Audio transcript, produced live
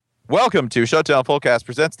Welcome to Shutdown Fullcast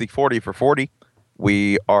presents the 40 for 40.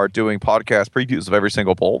 We are doing podcast previews of every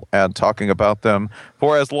single bowl and talking about them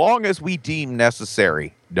for as long as we deem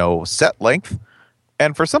necessary. No set length.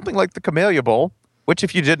 And for something like the Camellia Bowl, which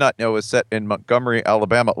if you did not know is set in Montgomery,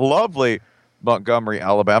 Alabama, lovely Montgomery,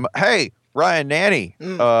 Alabama. Hey, Ryan Nanny,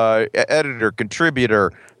 editor,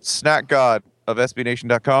 contributor, snack god of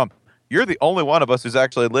SBNation.com. You're the only one of us who's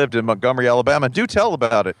actually lived in Montgomery, Alabama. Do tell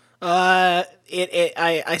about it. I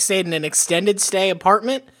stayed in an extended stay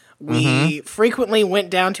apartment. We frequently went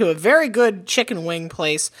down to a very good chicken wing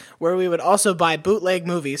place where we would also buy bootleg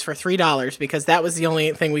movies for $3 because that was the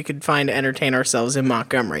only thing we could find to entertain ourselves in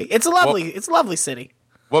Montgomery. It's a lovely city.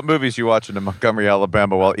 What movies you watching in Montgomery,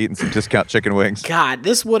 Alabama while eating some discount chicken wings? God,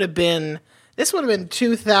 this would have been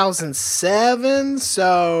 2007,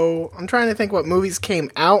 so I'm trying to think what movies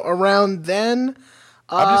came out around then.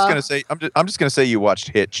 I'm just gonna say you watched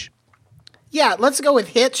Hitch. Yeah, let's go with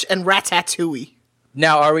Hitch and Ratatouille.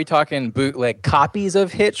 Now, are we talking bootleg copies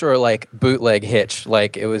of Hitch or like bootleg Hitch?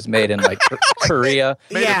 Like it was made in like Korea?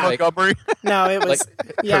 Made in Montgomery? No, it was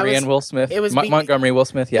like Korean Will Smith. It was Montgomery Will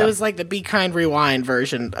Smith, yeah. It was like the Be Kind Rewind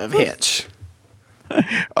version of Hitch.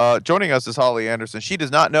 Joining us is Holly Anderson. She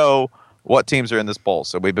does not know what teams are in this bowl.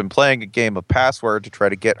 So we've been playing a game of password to try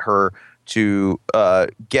to get her to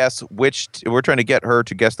guess we're trying to get her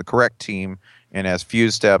to guess the correct team in as few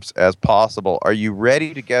steps as possible. Are you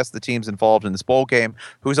ready to guess the teams involved in this bowl game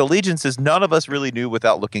whose allegiances none of us really knew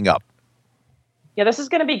without looking up? Yeah, this is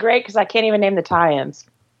going to be great because I can't even name the tie-ins.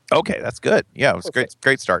 Okay, that's good. Yeah, it was a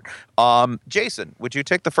great start. Jason, would you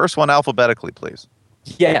take the first one alphabetically, please?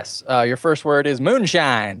 Yes. Your first word is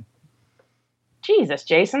moonshine. Jesus,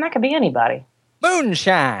 Jason, that could be anybody.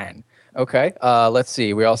 Moonshine. Okay. Let's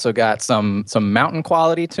see. We also got some mountain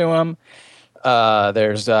quality to them.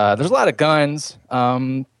 There's a lot of guns.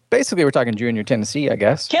 Basically, we're talking junior Tennessee, I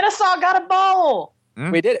guess. Kennesaw got a bowl.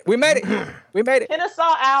 We did it. We made it. We made it.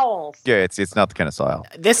 Kennesaw Owls. Yeah, it's not the Kennesaw Owl.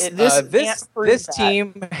 This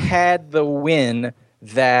team had the win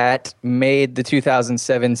that made the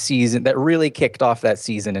 2007 season, that really kicked off that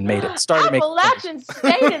season and made it. Appalachian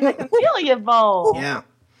State in the Camellia Bowl. Yeah.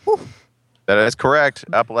 That is correct.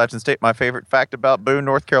 Appalachian State, my favorite fact about Boone,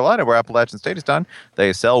 North Carolina, where Appalachian State is done,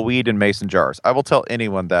 they sell weed in mason jars. I will tell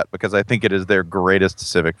anyone that because I think it is their greatest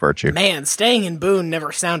civic virtue. Man, staying in Boone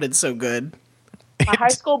never sounded so good. My high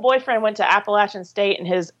school boyfriend went to Appalachian State, and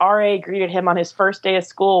his RA greeted him on his first day of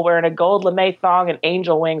school wearing a gold lame thong and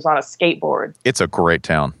angel wings on a skateboard. It's a great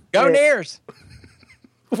town. Go Nears!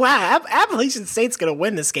 Wow, Appalachian State's going to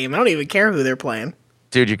win this game. I don't even care who they're playing.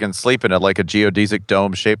 Dude, you can sleep in like a geodesic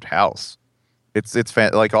dome-shaped house. It's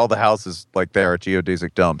like all the houses like there are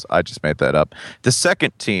geodesic domes. I just made that up. The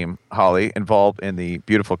second team, Holly, involved in the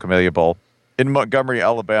beautiful Camellia Bowl in Montgomery,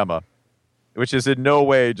 Alabama, which is in no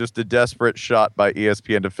way just a desperate shot by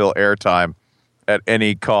ESPN to fill airtime at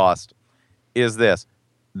any cost, is this.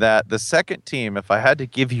 That the second team, if I had to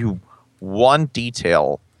give you one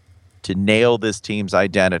detail to nail this team's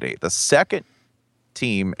identity, the second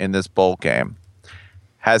team in this bowl game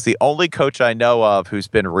has the only coach I know of who's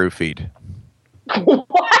been roofied.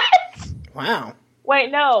 What? Wow.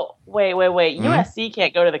 Wait, no. Wait. USC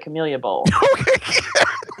can't go to the Camellia Bowl.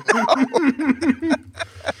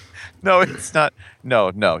 No, it's not.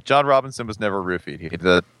 No. John Robinson was never roofied. He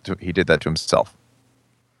did that to himself.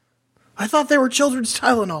 I thought they were children's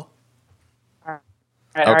Tylenol. All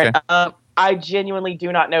right. I genuinely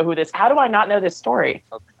do not know who this. How do I not know this story?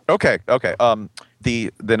 Okay.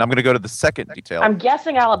 Then I'm going to go to the second detail. I'm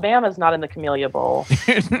guessing Alabama's not in the Camellia Bowl.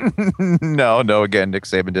 No. Again, Nick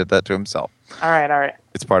Saban did that to himself. All right.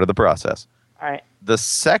 It's part of the process. All right. The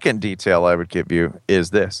second detail I would give you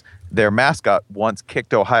is this. Their mascot once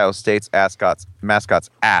kicked Ohio State's mascot's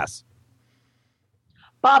ass.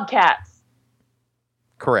 Bobcats.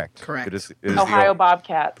 Correct. It is Ohio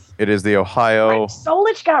Bobcats. It is the Ohio...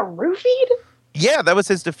 Solich got roofied? Yeah, that was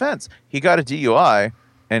his defense. He got a DUI,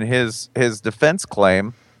 and his defense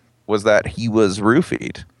claim was that he was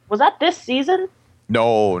roofied. Was that this season?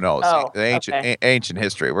 No. Oh, ancient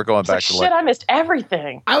history. We're going back to shit, I missed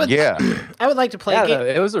everything. I would like to play a game.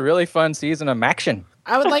 It was a really fun season of action.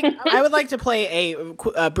 I would like to play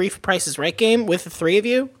a brief Price is Right game with the three of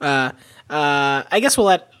you. I guess we'll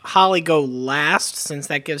let Holly go last since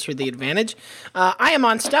that gives her the advantage. I am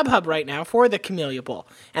on Stubhub right now for the Camellia Bowl,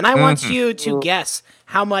 and I want you to guess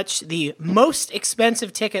how much the most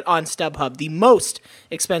expensive ticket on Stubhub, the most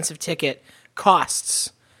expensive ticket,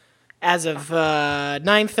 costs as of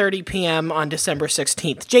 9:30 p.m. on December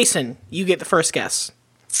 16th. Jason, you get the first guess.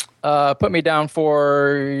 Put me down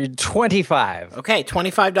for $25. Okay,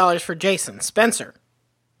 $25 for Jason. Spencer.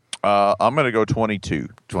 I'm going to go 22.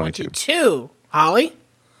 22. Holly?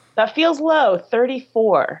 That feels low.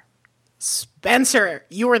 34. Spencer,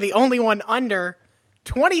 you are the only one under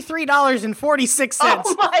 $23.46.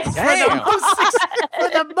 Oh my God. For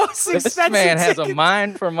the most This expensive man has a ticket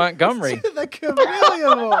mind for Montgomery. to the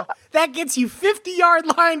Camellia Bowl. That gets you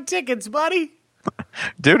 50-yard line tickets, buddy.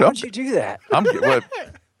 Dude, How'd you do that?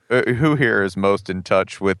 who here is most in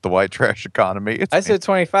touch with the white trash economy? It's I me. said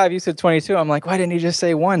 25. You said 22. I'm like, why didn't you just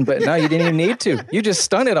say 1? But no, you didn't even need to. You just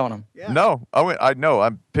stunted on him. Yeah. No, I know.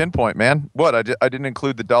 I'm pinpoint, man. What? I didn't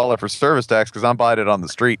include the dollar for service tax because I'm buying it on the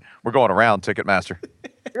street. We're going around Ticketmaster.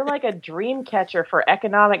 You're like a dreamcatcher for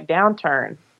economic downturn.